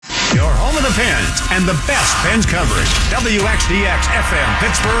home of the Pens and the best Pens coverage. WXDX FM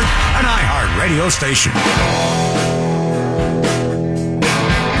Pittsburgh, an iHeart radio station.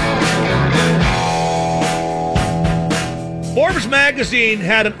 Forbes magazine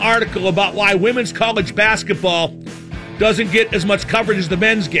had an article about why women's college basketball doesn't get as much coverage as the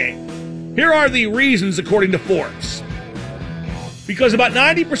men's game. Here are the reasons, according to Forbes. Because about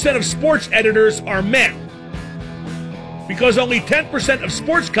 90% of sports editors are men. Because only 10% of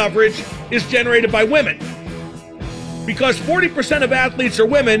sports coverage is generated by women. Because 40% of athletes are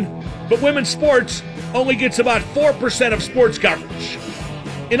women, but women's sports only gets about 4% of sports coverage.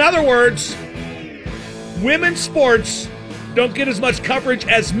 In other words, women's sports don't get as much coverage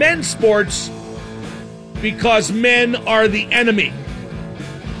as men's sports because men are the enemy.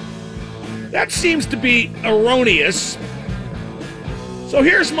 That seems to be erroneous. So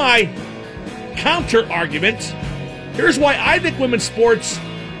here's my counter argument. Here's why I think women's sports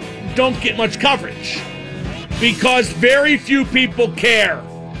don't get much coverage. Because very few people care.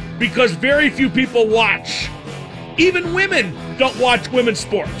 Because very few people watch. Even women don't watch women's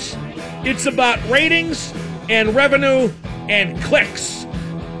sports. It's about ratings and revenue and clicks.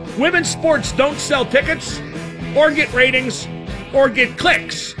 Women's sports don't sell tickets or get ratings or get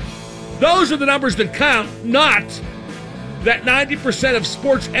clicks. Those are the numbers that count, not that 90% of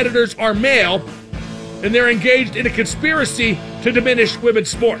sports editors are male and they're engaged in a conspiracy to diminish women's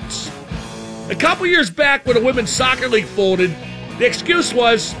sports. A couple years back when a women's soccer league folded, the excuse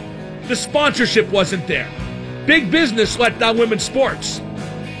was the sponsorship wasn't there. Big business let down women's sports.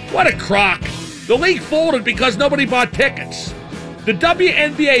 What a crock. The league folded because nobody bought tickets. The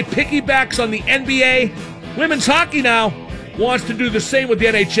WNBA piggybacks on the NBA. Women's hockey now wants to do the same with the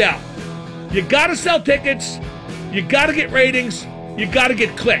NHL. You gotta sell tickets, you gotta get ratings, you gotta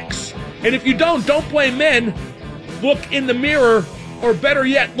get clicks. And if you don't blame men. Look in the mirror, or better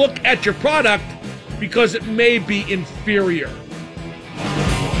yet, look at your product because it may be inferior.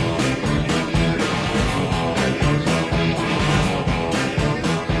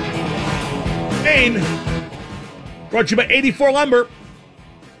 Maine, brought to you by 84 Lumber,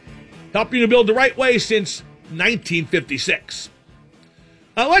 helping you to build the right way since 1956.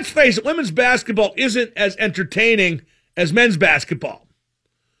 Let's face it, women's basketball isn't as entertaining as men's basketball.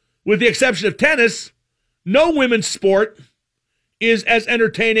 With the exception of tennis, no women's sport is as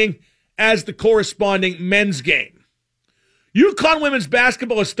entertaining as the corresponding men's game. UConn women's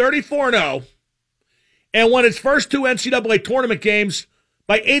basketball is 34-0 and won its first two NCAA tournament games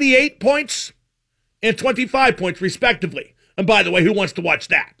by 88 points and 25 points, respectively. And by the way, who wants to watch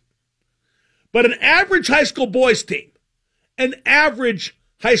that? But an average high school boys team,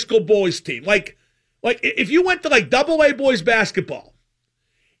 like if you went to like double-A boys basketball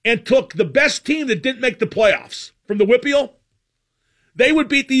and took the best team that didn't make the playoffs from the WPIAL, they would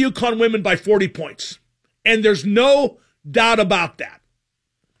beat the UConn women by 40 points. And there's no doubt about that.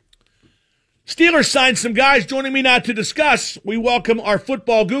 Steelers signed some guys. Joining me now to discuss, we welcome our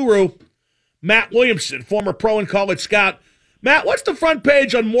football guru, Matt Williamson, former pro and college scout. Matt, what's the front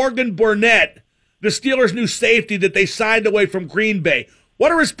page on Morgan Burnett, the Steelers' new safety that they signed away from Green Bay?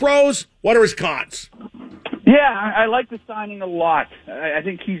 What are his pros? What are his cons? Yeah, I like the signing a lot. I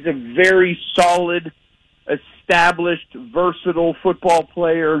think he's a very solid, established, versatile football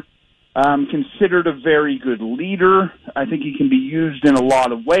player, considered a very good leader. I think he can be used in a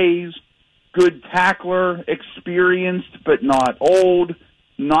lot of ways. Good tackler, experienced but not old,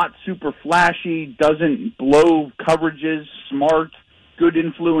 not super flashy, doesn't blow coverages, smart, good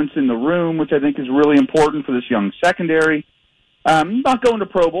influence in the room, which I think is really important for this young secondary. Not going to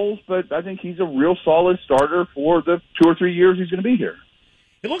Pro Bowls, but I think he's a real solid starter for the 2 or 3 years he's going to be here.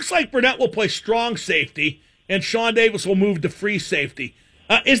 It looks like Burnett will play strong safety, and Sean Davis will move to free safety.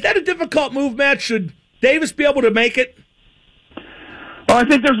 Is that a difficult move, Matt? Should Davis be able to make it? Well, I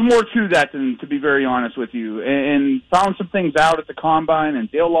think there's more to that than to be very honest with you. And found some things out at the Combine, and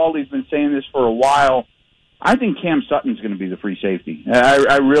Dale Lawley's been saying this for a while. I think Cam Sutton's going to be the free safety.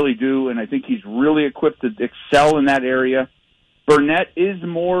 I really do, and I think he's really equipped to excel in that area. Burnett is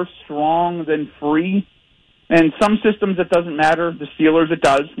more strong than free. And some systems it doesn't matter. The Steelers it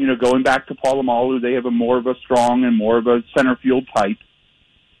does. You know, going back to Polamalu, they have a more of a strong and more of a center field type.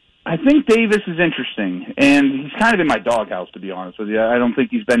 I think Davis is interesting, and he's kind of in my doghouse, to be honest with you. I don't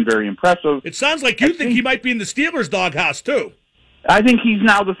think he's been very impressive. It sounds like you think he might be in the Steelers' doghouse, too. I think he's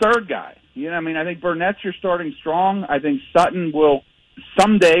now the third guy. You know, I mean, I think Burnett's your starting strong. I think Sutton will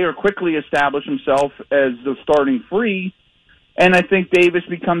someday or quickly establish himself as the starting free. And I think Davis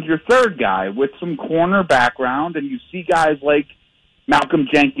becomes your third guy with some corner background, and you see guys like Malcolm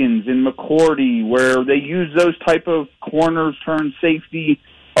Jenkins and McCourty where they use those type of corners turn safety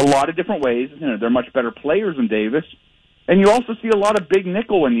a lot of different ways. They're much better players than Davis. And you also see a lot of big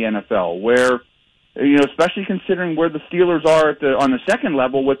nickel in the NFL where, especially considering where the Steelers are on the second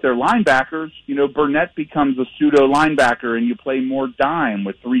level with their linebackers, Burnett becomes a pseudo linebacker and you play more dime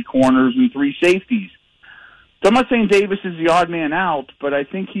with 3 corners and 3 safeties. So I'm not saying Davis is the odd man out, but I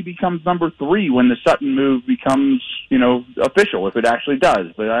think he becomes number 3 when the Sutton move becomes, official, if it actually does.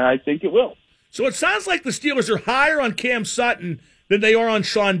 But I think it will. So it sounds like the Steelers are higher on Cam Sutton than they are on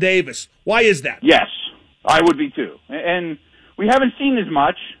Sean Davis. Why is that? Yes, I would be too. And we haven't seen as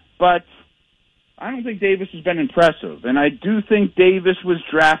much, but I don't think Davis has been impressive. And I do think Davis was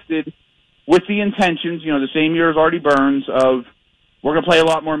drafted with the intentions, the same year as Artie Burns, of we're going to play a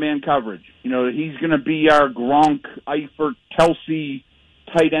lot more man coverage. He's going to be our Gronk, Eifert, Kelsey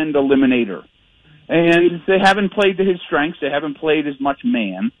tight end eliminator. And they haven't played to his strengths. They haven't played as much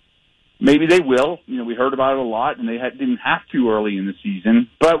man. Maybe they will. We heard about it a lot, and they didn't have to early in the season.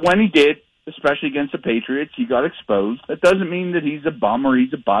 But when he did, especially against the Patriots, he got exposed. That doesn't mean that he's a bum or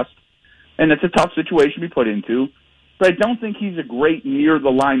he's a bust. And it's a tough situation to be put into. But I don't think he's a great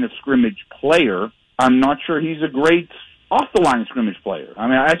near-the-line-of-scrimmage player. I'm not sure he's a great off-the-line-of-scrimmage player. I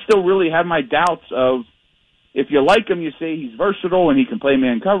mean, I still really have my doubts of, if you like him, you say he's versatile and he can play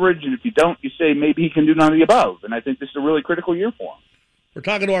man coverage, and if you don't, you say maybe he can do none of the above. And I think this is a really critical year for him. We're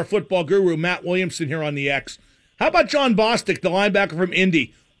talking to our football guru, Matt Williamson, here on the X. How about John Bostic, the linebacker from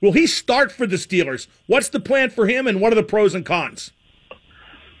Indy? Will he start for the Steelers? What's the plan for him, and what are the pros and cons?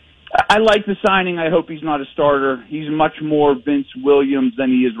 I like the signing. I hope he's not a starter. He's much more Vince Williams than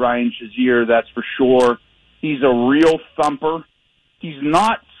he is Ryan Shazier, that's for sure. He's a real thumper. He's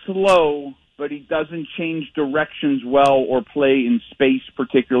not slow, but he doesn't change directions well or play in space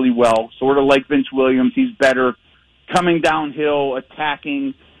particularly well. Sort of like Vince Williams, he's better coming downhill,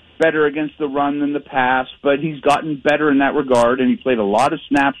 attacking, better against the run than the pass, but he's gotten better in that regard, and he played a lot of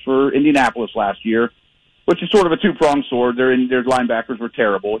snaps for Indianapolis last year, which is sort of a two-pronged sword. Their linebackers were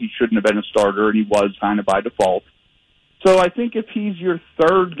terrible. He shouldn't have been a starter, and he was kind of by default. So I think if he's your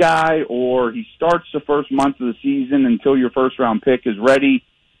third guy or he starts the first month of the season until your first-round pick is ready,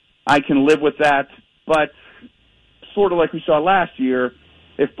 I can live with that. But sort of like we saw last year,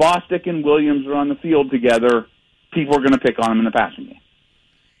 if Bostic and Williams are on the field together, people are going to pick on him in the passing game.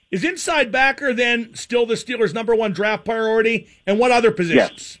 Is inside backer then still the Steelers' number 1 draft priority? And what other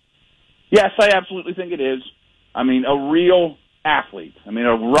positions? Yes, I absolutely think it is. I mean, a real athlete. I mean,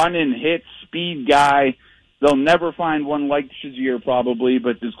 a run-and-hit speed guy. They'll never find one like Shazier probably,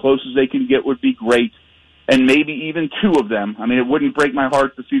 but as close as they can get would be great. And maybe even 2 of them. I mean, it wouldn't break my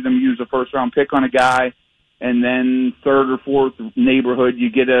heart to see them use a first-round pick on a guy, and then third or fourth neighborhood, you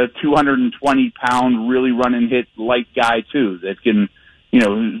get a 220-pound, really run-and-hit light guy, too, that can,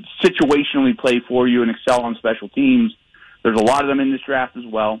 situationally play for you and excel on special teams. There's a lot of them in this draft as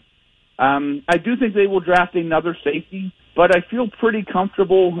well. I do think they will draft another safety, but I feel pretty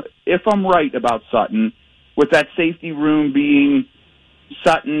comfortable, if I'm right about Sutton, with that safety room being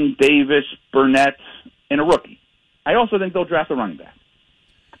Sutton, Davis, Burnett, and a rookie. I also think they'll draft a running back.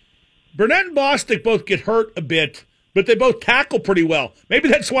 Burnett and Bostic both get hurt a bit, but they both tackle pretty well. Maybe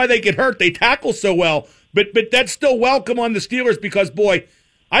that's why they get hurt. They tackle so well. But that's still welcome on the Steelers because, boy,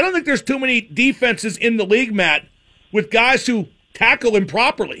 I don't think there's too many defenses in the league, Matt, with guys who tackle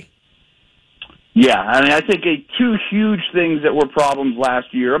improperly. Yeah, I mean, I think 2 huge things that were problems last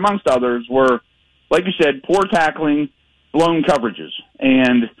year, amongst others, were, like you said, poor tackling, blown coverages.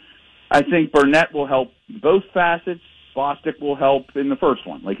 And I think Burnett will help both facets. Bostic will help in the first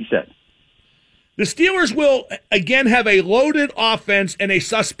one, like you said. The Steelers will, again, have a loaded offense and a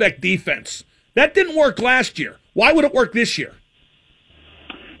suspect defense. That didn't work last year. Why would it work this year?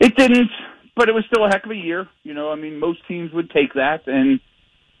 It didn't, but it was still a heck of a year. Most teams would take that, and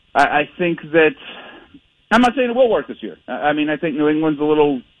I think that – I'm not saying it will work this year. I think New England's a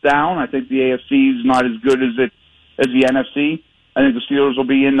little down. I think the AFC is not as good as the NFC. I think the Steelers will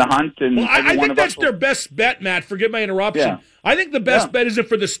be in the hunt. And I think that's their best bet, Matt. Forgive my interruption. Yeah. I think the best bet isn't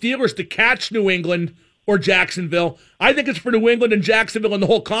for the Steelers to catch New England or Jacksonville. I think it's for New England and Jacksonville and the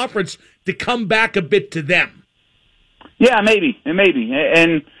whole conference to come back a bit to them. Yeah, maybe.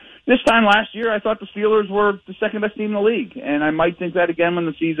 And this time last year, I thought the Steelers were the second-best team in the league, and I might think that again when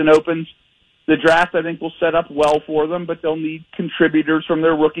the season opens. The draft, I think, will set up well for them, but they'll need contributors from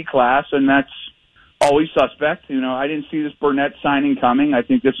their rookie class, and that's always suspect. I didn't see this Burnett signing coming. I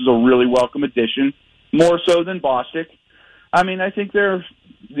think this is a really welcome addition, more so than Bostic. I think they're,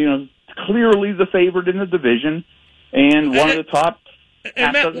 clearly the favorite in the division and one of the top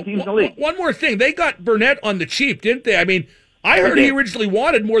half-dozen teams in the league. One more thing. They got Burnett on the cheap, didn't they? I heard he originally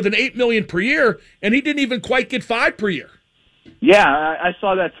wanted more than $8 million per year, and he didn't even quite get $5 per year. Yeah, I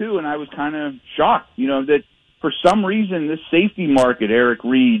saw that too, and I was kind of shocked, that for some reason this safety market, Eric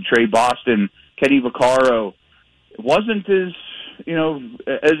Reed, Trey Boston, Kenny Vaccaro, wasn't as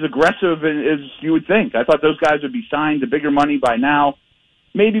aggressive as you would think. I thought those guys would be signed to bigger money by now,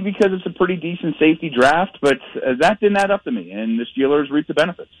 maybe because it's a pretty decent safety draft, but that didn't add up to me, and the Steelers reaped the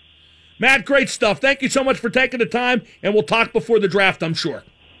benefits. Matt, great stuff. Thank you so much for taking the time, and we'll talk before the draft, I'm sure.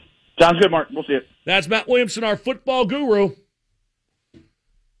 Sounds good, Mark. We'll see you. That's Matt Williamson, our football guru.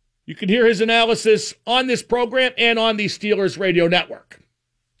 You can hear his analysis on this program and on the Steelers Radio Network.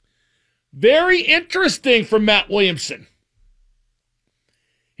 Very interesting from Matt Williamson.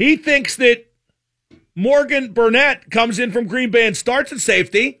 He thinks that Morgan Burnett comes in from Green Bay and starts at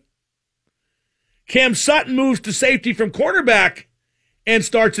safety. Cam Sutton moves to safety from cornerback and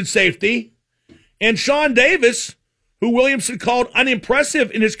starts at safety. And Sean Davis, who Williamson called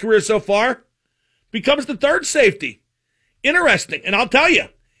unimpressive in his career so far, becomes the third safety. Interesting. And I'll tell you,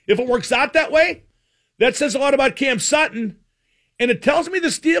 if it works out that way, that says a lot about Cam Sutton. And it tells me the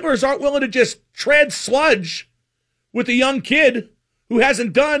Steelers aren't willing to just tread sludge with a young kid who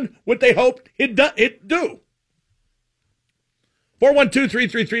hasn't done what they hoped he'd do.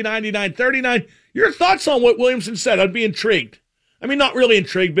 412-333-9939. Your thoughts on what Williamson said? I'd be intrigued. I mean, not really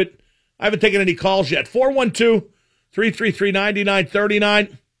intrigued, but I haven't taken any calls yet.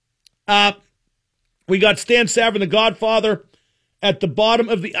 412-333-9939. We got Stan Savran, the Godfather, at the bottom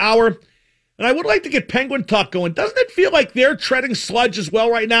of the hour. And I would like to get Penguin talk going. Doesn't it feel like they're treading sludge as well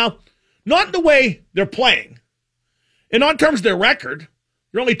right now? Not in the way they're playing. And not in terms of their record.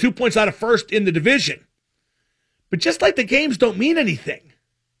 They're only 2 points out of first in the division. But just like the games don't mean anything.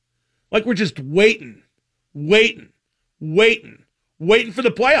 Like we're just waiting for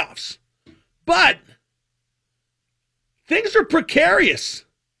the playoffs. But things are precarious.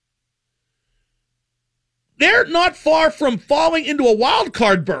 They're not far from falling into a wild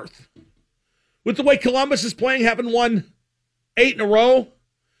card berth. With the way Columbus is playing, having won 8 in a row,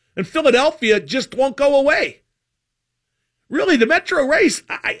 and Philadelphia just won't go away. Really, the Metro race,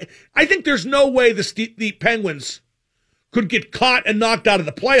 I think there's no way the Penguins could get caught and knocked out of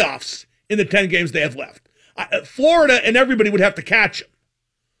the playoffs in the 10 games they have left. Florida and everybody would have to catch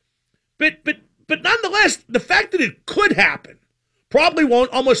them. But nonetheless, the fact that it could happen, probably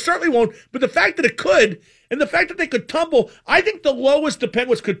won't, almost certainly won't, but the fact that it could, and the fact that they could tumble, I think the lowest the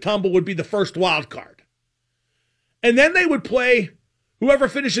Penguins could tumble would be the first wild card. And then they would play whoever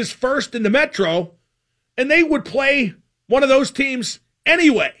finishes first in the Metro, and they would play one of those teams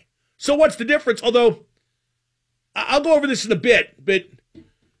anyway. So what's the difference? Although, I'll go over this in a bit, but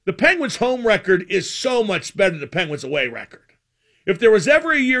the Penguins' home record is so much better than the Penguins' away record. If there was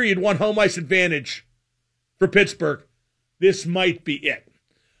ever a year you'd want home ice advantage for Pittsburgh, this might be it.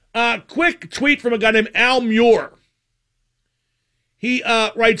 Quick tweet from a guy named Al Muir. He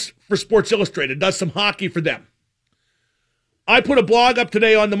writes for Sports Illustrated, does some hockey for them. I put a blog up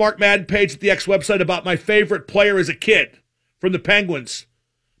today on the Mark Madden page at the X website about my favorite player as a kid from the Penguins,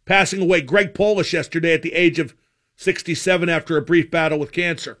 passing away, Greg Polish, yesterday at the age of 67 after a brief battle with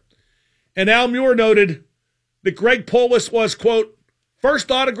cancer. And Al Muir noted that Greg Polish was, quote,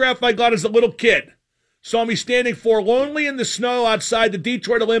 first autograph I got as a little kid. Saw me standing forlornly in the snow outside the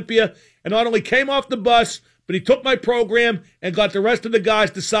Detroit Olympia, and not only came off the bus, but he took my program and got the rest of the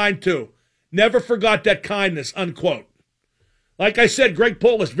guys to sign too. Never forgot that kindness, unquote. Like I said, Greg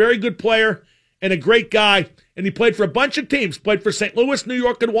Polish, very good player and a great guy, and he played for a bunch of teams, played for St. Louis, New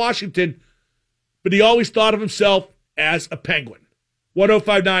York, and Washington, but he always thought of himself as a Penguin.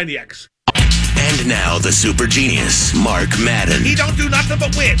 105.9 The X. And now the super genius, Mark Madden. He don't do nothing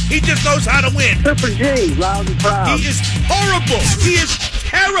but win. He just knows how to win. Super G, loud and proud. He is horrible. He is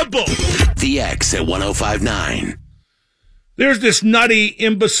terrible. The X at 105.9. There's this nutty,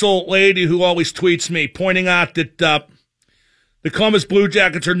 imbecile lady who always tweets me, pointing out that the Columbus Blue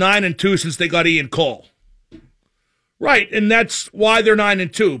Jackets are 9-2 since they got Ian Cole. Right, and that's why they're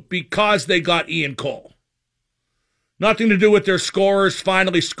 9-2, because they got Ian Cole. Nothing to do with their scorers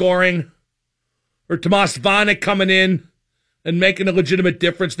finally scoring, or Tomas Vanek coming in and making a legitimate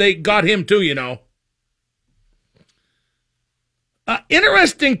difference. They got him too, you know.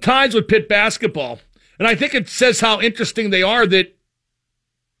 Interesting times with Pitt basketball. And I think it says how interesting they are that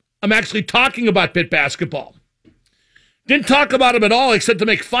I'm actually talking about Pitt basketball. Didn't talk about them at all except to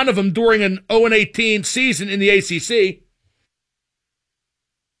make fun of them during an 0-18 season in the ACC.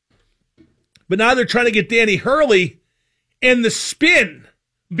 But now they're trying to get Danny Hurley, and the spin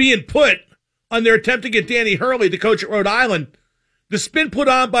being put on their attempt to get Danny Hurley, the coach at Rhode Island, the spin put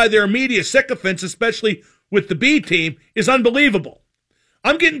on by their media sycophants, especially with the B team, is unbelievable.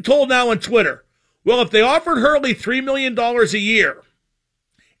 I'm getting told now on Twitter, Well, if they offered Hurley $3 million a year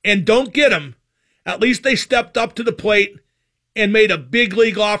and don't get him, at least they stepped up to the plate and made a big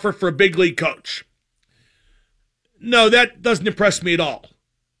league offer for a big league coach. No, that doesn't impress me at all.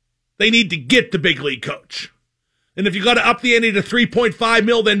 They need to get the big league coach. And if you got to up the ante to $3.5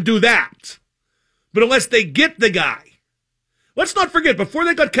 million, then do that. But unless they get the guy, let's not forget, before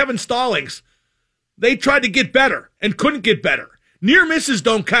they got Kevin Stallings, they tried to get better and couldn't get better. Near misses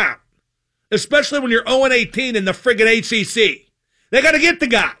don't count, especially when you're 0-18 in the friggin' ACC. They got to get the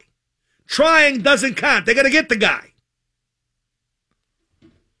guy. Trying doesn't count. They got to get the guy.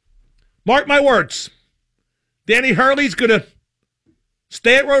 Mark my words. Danny Hurley's going to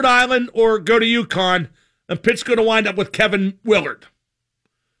stay at Rhode Island or go to UConn, and Pitt's going to wind up with Kevin Willard.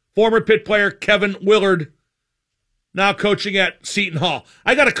 Former Pitt player Kevin Willard, now coaching at Seton Hall.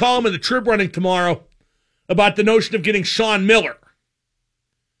 I got a column in the Trib running tomorrow about the notion of getting Sean Miller.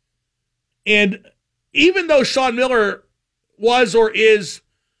 And even though Sean Miller was or is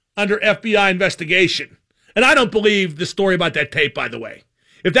under FBI investigation, and I don't believe the story about that tape, by the way.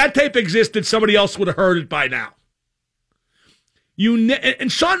 If that tape existed, somebody else would have heard it by now.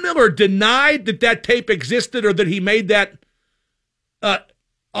 And Sean Miller denied that tape existed or that he made that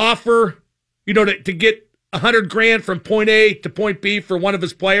offer, to get $100,000 from point A to point B for one of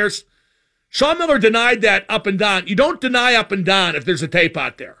his players. Sean Miller denied that up and down. You don't deny up and down if there's a tape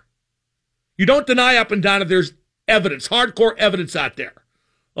out there. You don't deny up and down if there's evidence, hardcore evidence out there.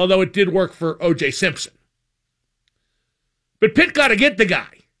 Although it did work for O.J. Simpson. But Pitt got to get the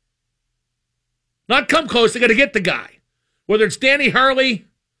guy. Not come close, they got to get the guy. Whether it's Danny Hurley,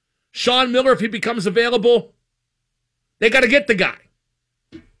 Sean Miller if he becomes available, they got to get the guy.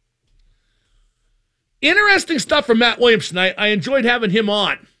 Interesting stuff from Matt Williamson. I enjoyed having him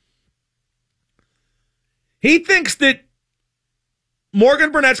on. He thinks that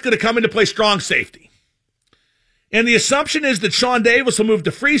Morgan Burnett's going to come in to play strong safety. And the assumption is that Sean Davis will move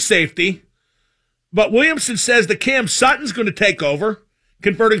to free safety. But Williamson says that Cam Sutton's going to take over,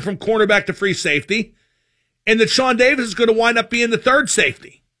 converting from cornerback to free safety, and that Sean Davis is going to wind up being the third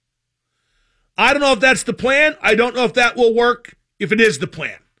safety. I don't know if that's the plan. I don't know if that will work if it is the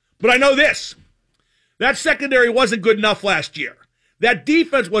plan. But I know this. That secondary wasn't good enough last year. That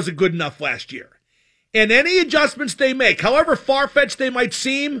defense wasn't good enough last year. And any adjustments they make, however far-fetched they might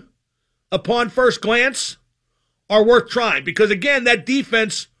seem upon first glance, are worth trying. Because, again, that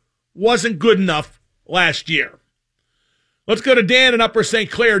defense wasn't good enough last year. Let's go to Dan in Upper St.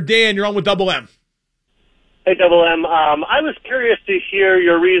 Clair. Dan, you're on with Double M. Hey, Double M. I was curious to hear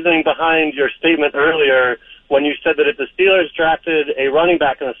your reasoning behind your statement earlier when you said that if the Steelers drafted a running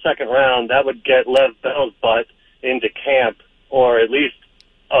back in the second round, that would get Lev Bell's butt into camp, or at least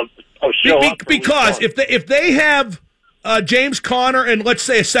show up. Because if they have James Conner and let's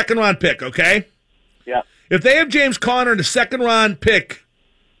say a second-round pick, okay? Yeah. If they have James Conner and a second-round pick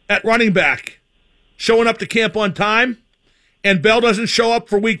at running back showing up to camp on time, and Bell doesn't show up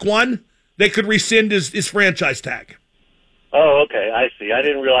for week one, they could rescind his franchise tag. Oh, okay, I see. I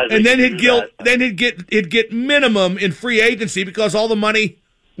didn't realize. And then he'd get minimum in free agency because all the money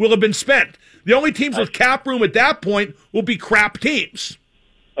will have been spent. The only teams with cap room at that point will be crap teams.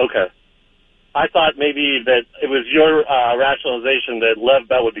 Okay. I thought maybe that it was your rationalization that Lev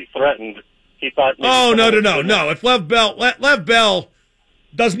Bell would be threatened. He thought. Oh, no. If Lev Bell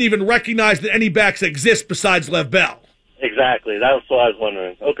doesn't even recognize that any backs exist besides Lev Bell. Exactly. That's what I was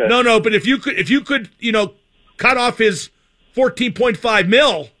wondering. Okay. No, but if you could, cut off his $14.5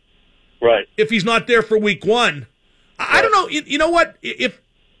 million, right? If he's not there for week one, I don't know. You know what?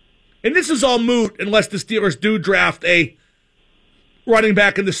 And this is all moot unless the Steelers do draft a running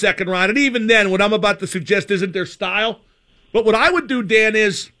back in the second round, and even then, what I'm about to suggest isn't their style. But what I would do, Dan,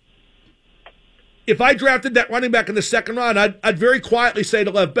 is if I drafted that running back in the second round, I'd very quietly say to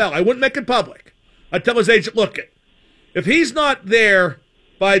Lev Bell, I wouldn't make it public. I'd tell his agent, look, if he's not there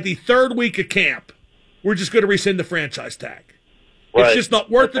by the third week of camp, we're just going to rescind the franchise tag. Right. It's just not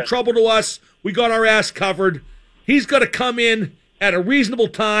worth the trouble to us. We got our ass covered. He's got to come in at a reasonable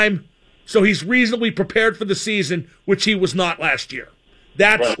time so he's reasonably prepared for the season, which he was not last year.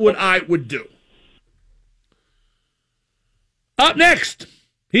 That's what I would do. Up next,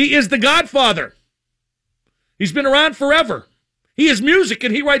 he is the Godfather. He's been around forever. He is music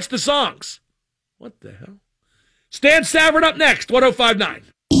and he writes the songs. What the hell? Stan Savran up next, 105.9.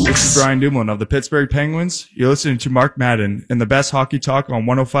 This is Brian Dumoulin of the Pittsburgh Penguins. You're listening to Mark Madden and the best hockey talk on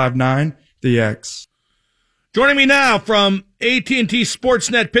 105.9 The X. Joining me now from AT&T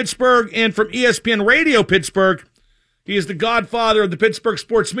Sportsnet Pittsburgh and from ESPN Radio Pittsburgh, he is the godfather of the Pittsburgh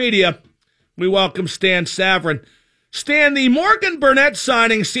sports media. We welcome Stan Savran. Stan, the Morgan Burnett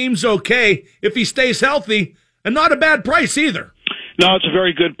signing seems okay if he stays healthy, and not a bad price either. No, it's a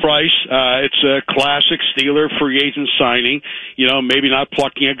very good price. It's a classic Steeler free agent signing. Maybe not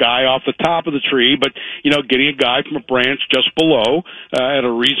plucking a guy off the top of the tree, but, getting a guy from a branch just below at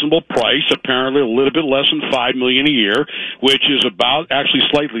a reasonable price, apparently a little bit less than $5 million a year, which is actually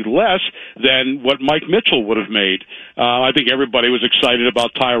slightly less than what Mike Mitchell would have made. I think everybody was excited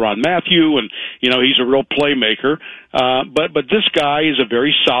about Tyrann Mathieu, and, he's a real playmaker. But this guy is a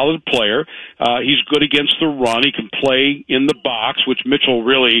very solid player. He's good against the run. He can play in the box, which Mitchell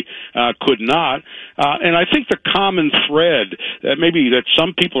really could not. And I think the common thread that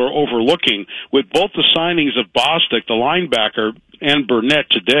some people are overlooking with both the signings of Bostic, the linebacker, and Burnett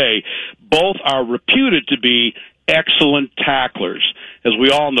today, both are reputed to be excellent tacklers. As we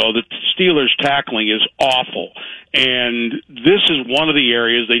all know, the Steelers' tackling is awful. And this is one of the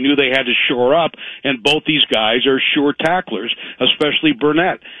areas they knew they had to shore up, and both these guys are sure tacklers, especially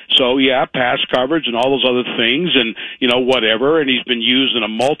Burnett. So, yeah, pass coverage and all those other things and, whatever, and he's been used in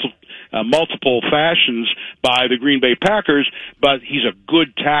multiple fashions by the Green Bay Packers, but he's a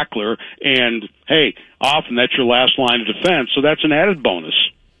good tackler, and, hey, often that's your last line of defense, so that's an added bonus.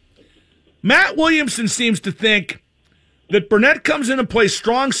 Matt Williamson seems to think that Burnett comes in and plays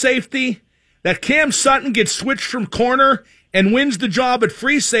strong safety, that Cam Sutton gets switched from corner and wins the job at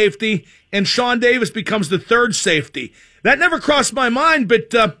free safety, and Sean Davis becomes the third safety. That never crossed my mind,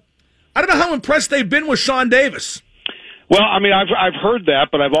 but I don't know how impressed they've been with Sean Davis. Well, I mean, I've heard that,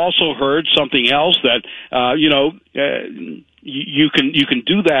 but I've also heard something else that you can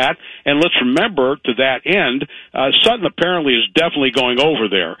do that, and let's remember to that end, Sutton apparently is definitely going over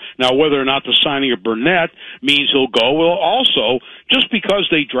there. Now, whether or not the signing of Burnett means he'll go, well, also just because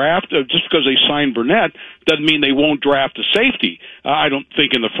they sign Burnett doesn't mean they won't draft a safety. I don't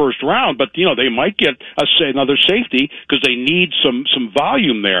think in the first round, but they might get another safety because they need some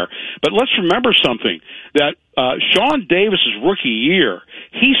volume there. But let's remember something that Sean Davis's rookie year,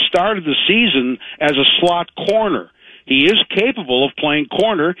 he started the season as a slot corner. He is capable of playing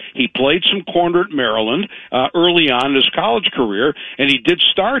corner. He played some corner at Maryland early on in his college career, and he did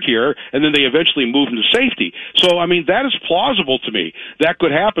start here, and then they eventually moved him to safety. So, I mean, that is plausible to me. That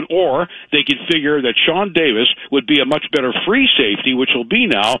could happen, or they could figure that Sean Davis would be a much better free safety, which he'll be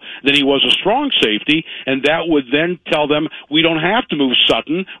now, than he was a strong safety, and that would then tell them, we don't have to move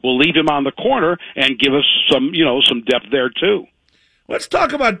Sutton. We'll leave him on the corner and give us some depth there, too. Let's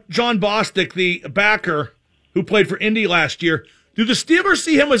talk about John Bostic, the backer who played for Indy last year. Do the Steelers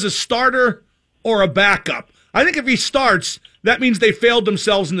see him as a starter or a backup? I think if he starts, that means they failed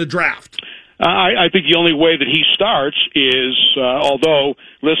themselves in the draft. I think the only way that he starts is, although,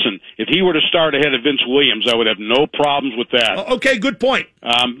 listen, if he were to start ahead of Vince Williams, I would have no problems with that. Okay, good point.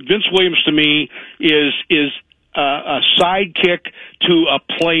 Vince Williams, to me, is a sidekick to a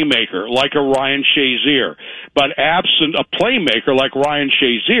playmaker like a Ryan Shazier. But absent a playmaker like Ryan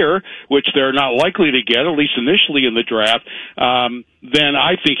Shazier, which they're not likely to get, at least initially in the draft, then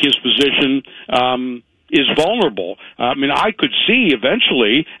I think his position is vulnerable. I mean, I could see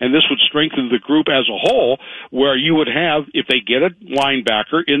eventually, and this would strengthen the group as a whole, where you would have, if they get a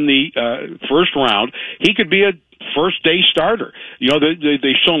linebacker in the first round, he could be a first-day starter.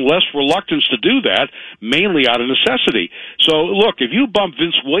 They've shown less reluctance to do that, mainly out of necessity. So, look, if you bump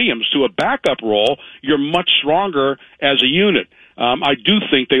Vince Williams to a backup role, you're much stronger as a unit. I do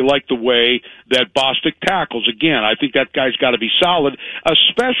think they like the way that Bostic tackles. Again, I think that guy's got to be solid,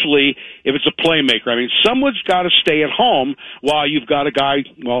 especially if it's a playmaker. I mean, someone's got to stay at home while you've got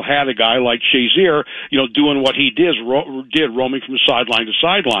had a guy like Shazier, doing what he did, roaming from sideline to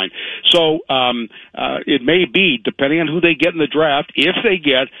sideline. So it may be, depending on who they get in the draft, if they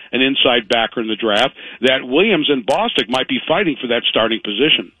get an inside backer in the draft, that Williams and Bostic might be fighting for that starting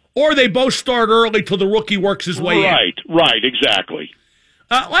position. Or they both start early till the rookie works his way in. Right, exactly.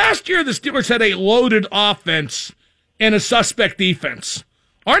 Last year, the Steelers had a loaded offense and a suspect defense.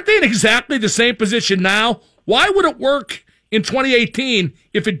 Aren't they in exactly the same position now? Why would it work in 2018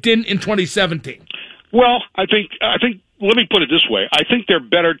 if it didn't in 2017? Well, I think. Let me put it this way: I think they're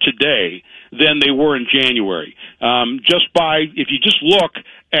better today than they were in January. If you just look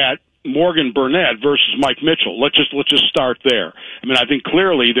at Morgan Burnett versus Mike Mitchell. Let's just start there. I mean, I think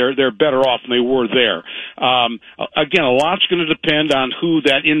clearly they're better off than they were there. Again, a lot's going to depend on who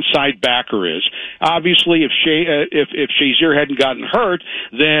that inside backer is. Obviously, if Shazier hadn't gotten hurt,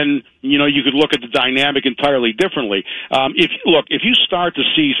 then you could look at the dynamic entirely differently. If you start the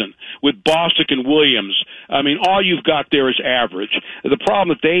season with Bostic and Williams, I mean, all you've got there is average. The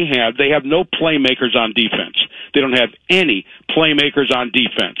problem that they have no playmakers on defense. They don't have any playmakers on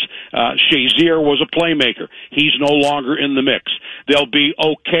defense. Shazier was a playmaker. He's no longer in the mix. They'll be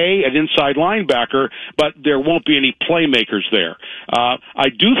okay at inside linebacker, but there won't be any playmakers there. I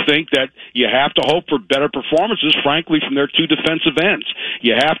do think that you have to hope for better performances, frankly, from their two defensive ends.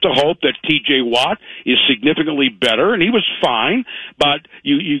 You have to hope that T.J. Watt is significantly better, and he was fine, but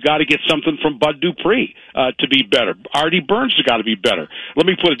you got to get something from Bud Dupree to be better. Artie Burns has got to be better. Let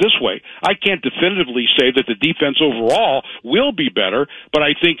me put it this way. I can't definitively say that the defense overall will be better, but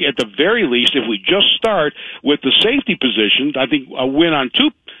I think at the very least, if we just start with the safety positions, I think a win on two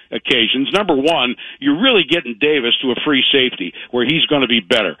occasions. Number one, you're really getting Davis to a free safety where he's going to be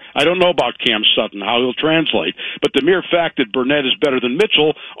better. I don't know about Cam Sutton, how he'll translate, but the mere fact that Burnett is better than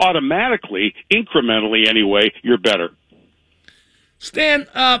Mitchell, automatically, incrementally anyway, you're better. Stan,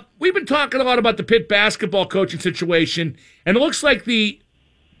 we've been talking a lot about the Pitt basketball coaching situation, and it looks like the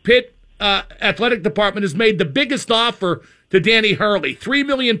Pitt athletic department has made the biggest offer to Danny Hurley, $3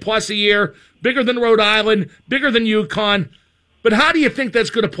 million plus a year, bigger than Rhode Island, bigger than UConn. But how do you think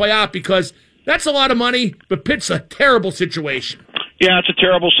that's going to play out? Because that's a lot of money, but Pitt's a terrible situation. Yeah, it's a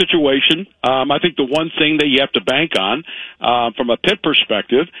terrible situation. I think the one thing that you have to bank on from a Pitt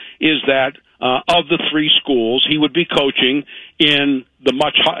perspective is that of the three schools, he would be coaching in the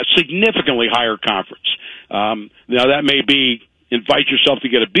significantly higher conference. Now, that may be invite yourself to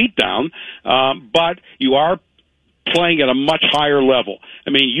get a beat down, but you are playing at a much higher level.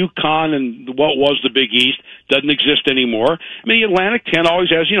 I mean, UConn and what was the Big East doesn't exist anymore. I mean, the Atlantic 10 always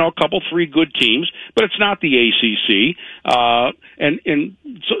has, a couple, three good teams, but it's not the ACC.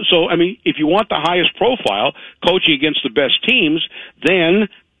 So, I mean, if you want the highest profile coaching against the best teams, then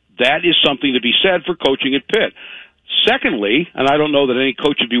that is something to be said for coaching at Pitt. Secondly, and I don't know that any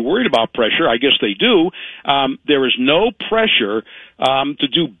coach would be worried about pressure, I guess they do, there is no pressure to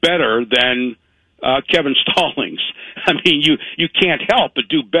do better than Kevin Stallings. I mean, you can't help but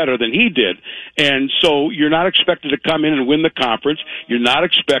do better than he did. And so you're not expected to come in and win the conference. You're not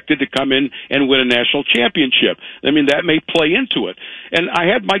expected to come in and win a national championship. I mean, that may play into it. And I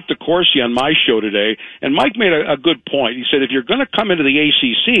had Mike DeCourcy on my show today, and Mike made a good point. He said, if you're going to come into the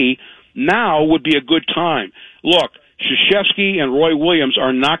ACC, now would be a good time. Look, Krzyzewski and Roy Williams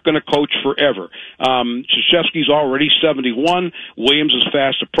are not going to coach forever. Krzyzewski's already 71. Williams is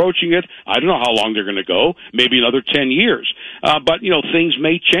fast approaching it. I don't know how long they're going to go. Maybe another 10 years. But, things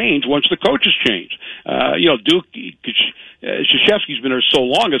may change once the coaches change. Krzyzewski's been there so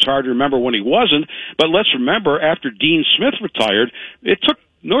long, it's hard to remember when he wasn't. But let's remember, after Dean Smith retired, it took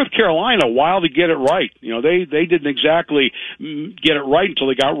North Carolina a while to get it right. They didn't exactly get it right until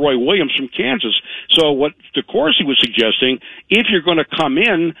they got Roy Williams from Kansas. So what DeCourcy was suggesting, if you're going to come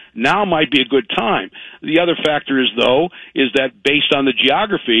in, now might be a good time. The other factor is that based on the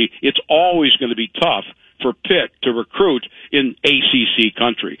geography, it's always going to be tough for Pitt to recruit in ACC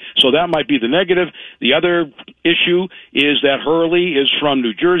country. So that might be the negative. The other issue is that Hurley is from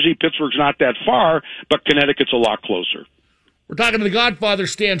New Jersey. Pittsburgh's not that far, but Connecticut's a lot closer. We're talking to the Godfather,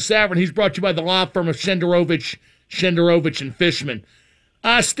 Stan Savran. He's brought to you by the law firm of Shenderovich, and Fishman.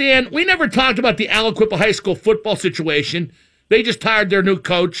 Stan, we never talked about the Aliquippa High School football situation. They just hired their new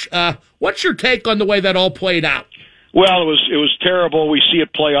coach. What's your take on the way that all played out? Well, it was terrible. We see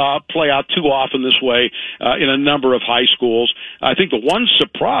it play out too often this way in a number of high schools. I think the one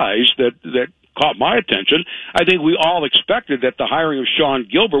surprise that caught my attention, I think we all expected that the hiring of Sean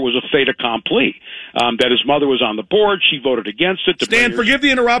Gilbert was a fait accompli, that his mother was on the board, she voted against it. Stan, forgive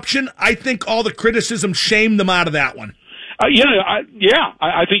the interruption. I think all the criticism shamed them out of that one. I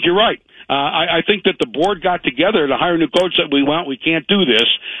think you're right. I think that the board got together to hire a new coach, said we can't do this.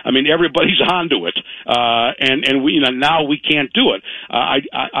 I mean, everybody's onto it, and we now we can't do it.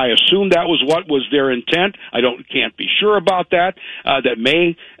 I assume that was what was their intent. I can't be sure about that. That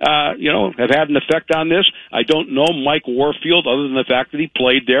may have had an effect on this. I don't know Mike Warfield other than the fact that he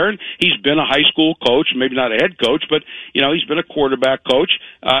played there and he's been a high school coach, maybe not a head coach, but he's been a quarterback coach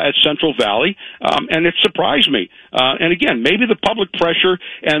at Central Valley, and it surprised me. And again, maybe the public pressure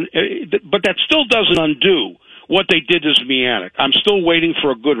but that still doesn't undo what they did to Zmianek. I'm still waiting for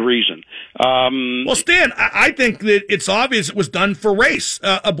a good reason. Well, Stan, I think that it's obvious it was done for race.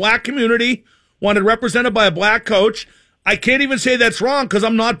 A black community wanted represented by a black coach. I can't even say that's wrong because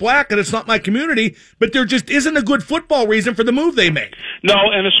I'm not black and it's not my community, but there just isn't a good football reason for the move they made.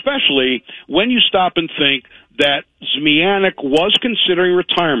 No, and especially when you stop and think that Zmianek was considering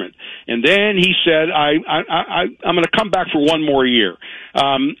retirement, and then he said, I'm going to come back for one more year.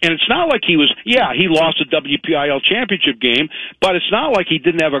 And it's not like he lost a WPIL championship game, but it's not like he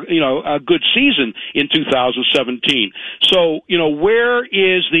didn't have a good season in 2017. So, where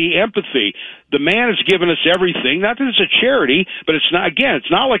is the empathy? The man has given us everything. Not that it's a charity, but it's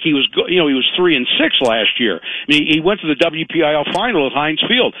not like he was, he was 3-6 last year. I mean, he went to the WPIL final at Heinz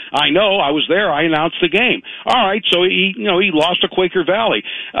Field. I know, I was there. I announced the game. All right, so he lost to Quaker Valley.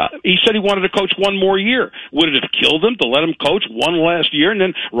 He said he wanted to coach one more year. Would it have killed him to let him coach one last year and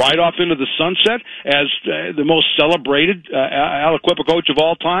then ride off into the sunset as the most celebrated Aliquippa coach of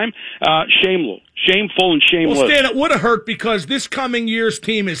all time? Shameful and shameless. Well, Stan, it would have hurt because this coming year's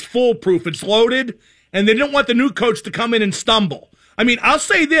team is foolproof. It's loaded, and they didn't want the new coach to come in and stumble. I mean, I'll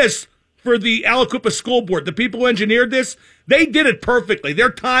say this for the Aliquippa School Board. The people who engineered this, they did it perfectly. Their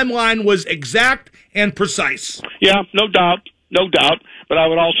timeline was exact and precise. Yeah, no doubt. No doubt, but I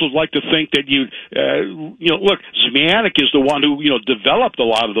would also like to think that look, Zmianek is the one who, developed a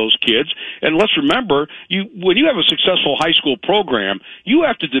lot of those kids. And let's remember, when you have a successful high school program, you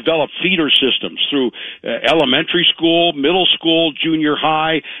have to develop feeder systems through elementary school, middle school, junior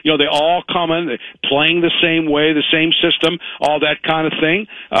high. They all come in playing the same way, the same system, all that kind of thing.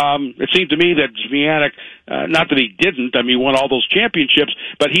 It seemed to me that Zmianek, not that he didn't, he won all those championships,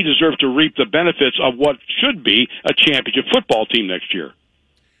 but he deserved to reap the benefits of what should be a championship football team next year.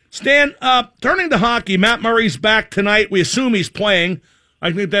 Stan, turning to hockey, Matt Murray's back tonight. We assume he's playing.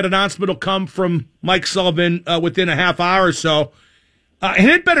 I think that announcement will come from Mike Sullivan within a half hour or so. And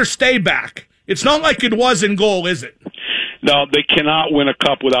it better stay back. It's not like it was in goal, is it? No, they cannot win a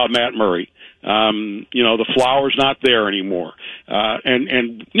cup without Matt Murray. The flower's not there anymore.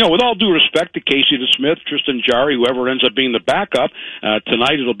 And with all due respect to Casey DeSmith, Tristan Jarry, whoever ends up being the backup,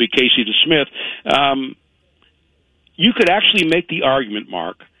 tonight it'll be Casey DeSmith. You could actually make the argument,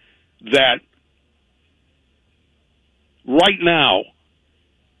 Mark, that right now,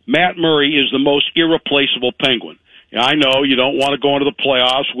 Matt Murray is the most irreplaceable Penguin. I know you don't want to go into the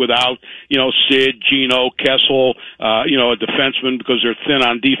playoffs without, Sid, Gino, Kessel, a defenseman because they're thin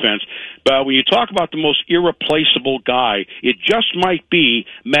on defense. But when you talk about the most irreplaceable guy, it just might be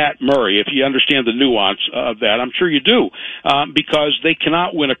Matt Murray, if you understand the nuance of that. I'm sure you do, because they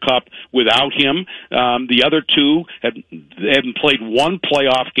cannot win a cup without him. The other two haven't played one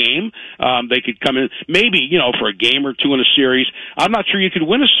playoff game. They could come in, maybe, for a game or two in a series. I'm not sure you could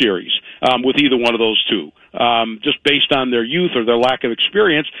win a series with either one of those two. Just based on their youth or their lack of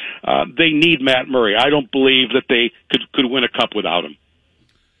experience, they need Matt Murray. I don't believe that they could win a cup without him.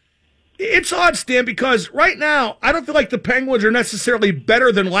 It's odd, Stan, because right now, I don't feel like the Penguins are necessarily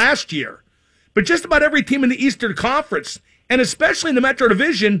better than last year. But just about every team in the Eastern Conference, and especially in the Metro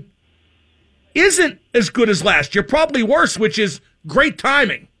Division, isn't as good as last year. Probably worse, which is great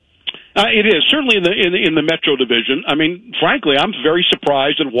timing. It is, certainly in the Metro Division. Frankly, I'm very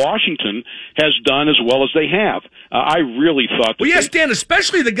surprised that Washington has done as well as they have. I really thought that. Well, yes, Dan,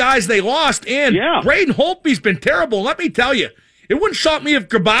 especially the guys they lost, and Braden Holtby's been terrible. Let me tell you, it wouldn't shock me if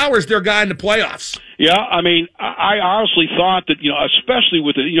Grabauer's their guy in the playoffs. Yeah, I honestly thought that, especially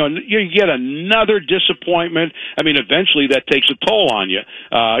with you get another disappointment. Eventually that takes a toll on you.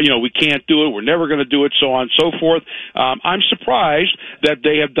 We can't do it. We're never going to do it, so on and so forth. I'm surprised that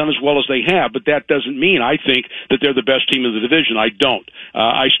they have done as well as they have, but that doesn't mean I think that they're the best team in the division. I don't.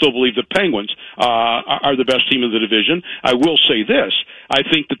 I still believe the Penguins are the best team in the division. I will say this. I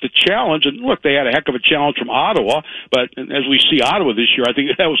think that the challenge, and look, they had a heck of a challenge from Ottawa, but as we see Ottawa this year, I think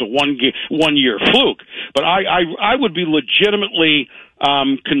that was a one-year fluke. But I would be legitimately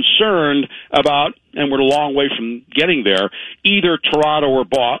concerned about, and we're a long way from getting there, either Tampa or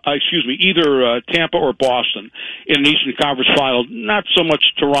Boston in an Eastern Conference final. Not so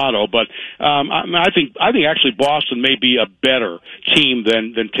much Toronto, but I think actually Boston may be a better team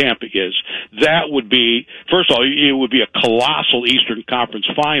than Tampa is. That would be, first of all, it would be a colossal Eastern Conference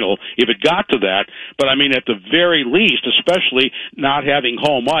final if it got to that. But at the very least, especially not having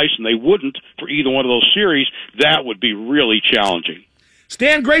home ice, and they wouldn't for either one of those series, that would be really challenging.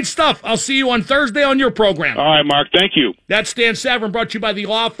 Stan, great stuff. I'll see you on Thursday on your program. All right, Mark. Thank you. That's Stan Savran, brought to you by the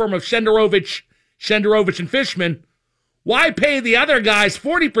law firm of Shenderovich and Fishman. Why pay the other guys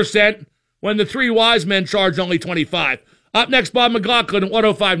 40% when the three wise men charge only 25%? Up next, Bob McLaughlin at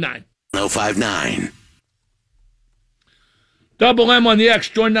 105.9. 105.9. Double M on the X,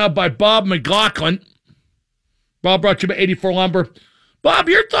 joined now by Bob McLaughlin. Bob, brought to you by 84 Lumber. Bob,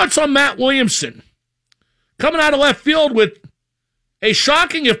 your thoughts on Matt Williamson? Coming out of left field with a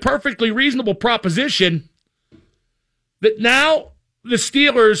shocking, if perfectly reasonable proposition that now the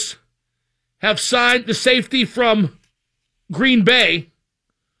Steelers have signed the safety from Green Bay,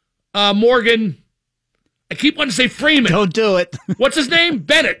 Morgan I keep wanting to say Freeman. Don't do it. What's his name?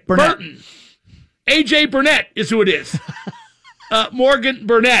 Bennett. Burnett. Burton. A.J. Burnett is who it is. Morgan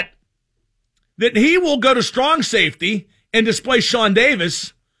Burnett. That he will go to strong safety and displace Sean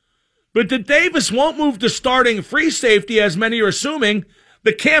Davis, but that Davis won't move to starting free safety, as many are assuming,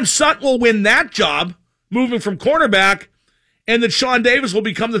 that Cam Sutton will win that job, moving from cornerback, and that Sean Davis will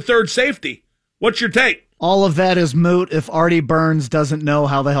become the third safety. What's your take? All of that is moot if Artie Burns doesn't know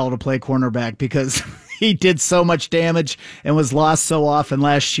how the hell to play cornerback, because he did so much damage and was lost so often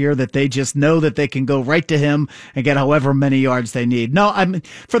last year that they just know that they can go right to him and get however many yards they need. No, I mean,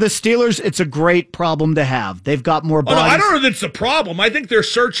 for the Steelers, it's a great problem to have. They've got more bodies. Oh, no, I don't know that it's a problem. I think they're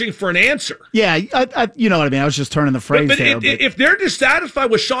searching for an answer. Yeah, you know what I mean. I was just turning the phrase but there. If they're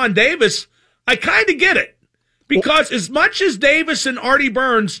dissatisfied with Sean Davis, I kind of get it. Because as much as Davis and Artie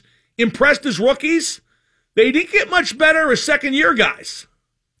Burns impressed as rookies, they didn't get much better as second-year guys.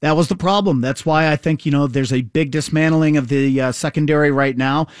 That was the problem. That's why I think, there's a big dismantling of the secondary right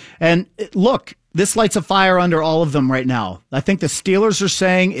now. And look, this lights a fire under all of them right now. I think the Steelers are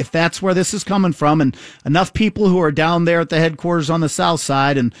saying if that's where this is coming from, and enough people who are down there at the headquarters on the south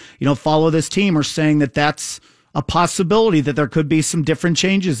side and, follow this team are saying that that's a possibility, that there could be some different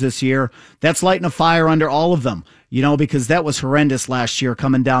changes this year. That's lighting a fire under all of them, because that was horrendous last year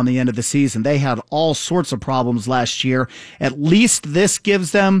coming down the end of the season. They had all sorts of problems last year. At least this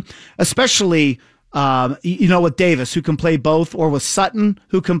gives them, especially, with Davis, who can play both, or with Sutton,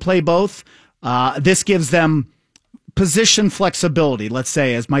 who can play both. This gives them position flexibility, let's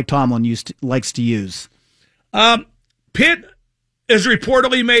say, as Mike Tomlin likes to use. Pitt has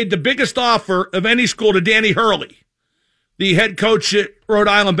reportedly made the biggest offer of any school to Danny Hurley, the head coach at Rhode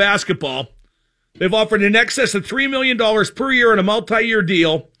Island basketball. They've offered in excess of $3 million per year in a multi-year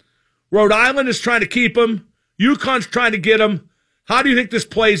deal. Rhode Island is trying to keep him. UConn's trying to get him. How do you think this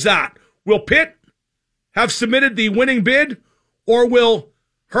plays out? Will Pitt have submitted the winning bid, or will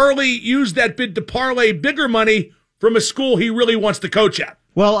Hurley use that bid to parlay bigger money from a school he really wants to coach at?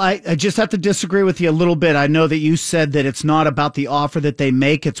 Well, I just have to disagree with you a little bit. I know that you said that it's not about the offer that they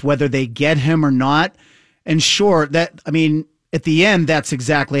make, it's whether they get him or not. And sure, at the end, that's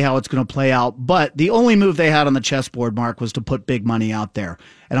exactly how it's going to play out. But the only move they had on the chessboard, Mark, was to put big money out there.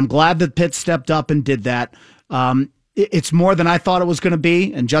 And I'm glad that Pitt stepped up and did that. It's more than I thought it was going to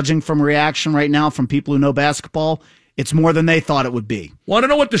be. And judging from reaction right now from people who know basketball, it's more than they thought it would be. Want to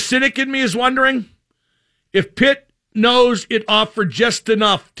know what the cynic in me is wondering? If Pitt knows it offered just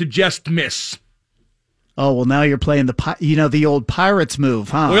enough to just miss. Oh, well, now you're playing the old Pirates move,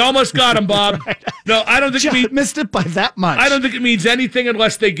 huh? We almost got him, Bob. Right. No, I don't think missed it by that much. I don't think it means anything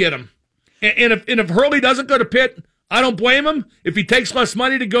unless they get him. And if Hurley doesn't go to Pitt, I don't blame him. If he takes less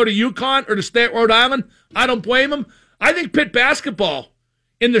money to go to UConn or to stay at Rhode Island, I don't blame him. I think Pitt basketball,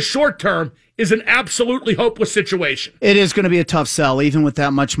 in the short term, is an absolutely hopeless situation. It is going to be a tough sell, even with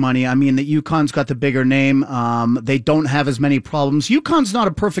that much money. I mean, the UConn's got the bigger name. They don't have as many problems. UConn's not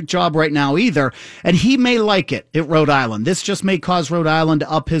a perfect job right now either, and he may like it at Rhode Island. This just may cause Rhode Island to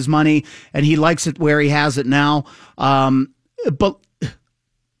up his money, and he likes it where he has it now. But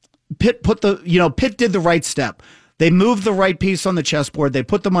Pitt Pitt did the right step. They moved the right piece on the chessboard. They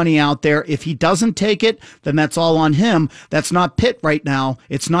put the money out there. If he doesn't take it, then that's all on him. That's not Pitt right now.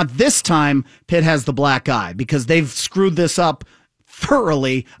 It's not this time Pitt has the black eye, because they've screwed this up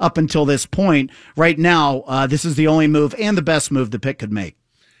thoroughly up until this point. Right now, this is the only move and the best move that Pitt could make.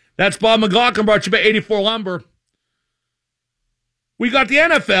 That's Bob McLaughlin, brought to you by 84 Lumber. We got the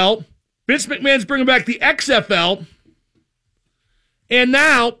NFL. Vince McMahon's bringing back the XFL. And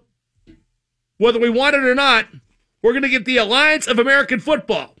now, whether we want it or not, we're going to get the Alliance of American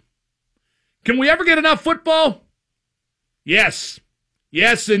Football. Can we ever get enough football? Yes.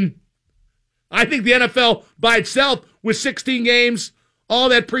 Yes, and I think the NFL by itself, with 16 games, all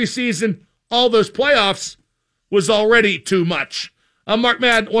that preseason, all those playoffs, was already too much. I'm Mark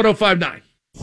Madden, 105.9.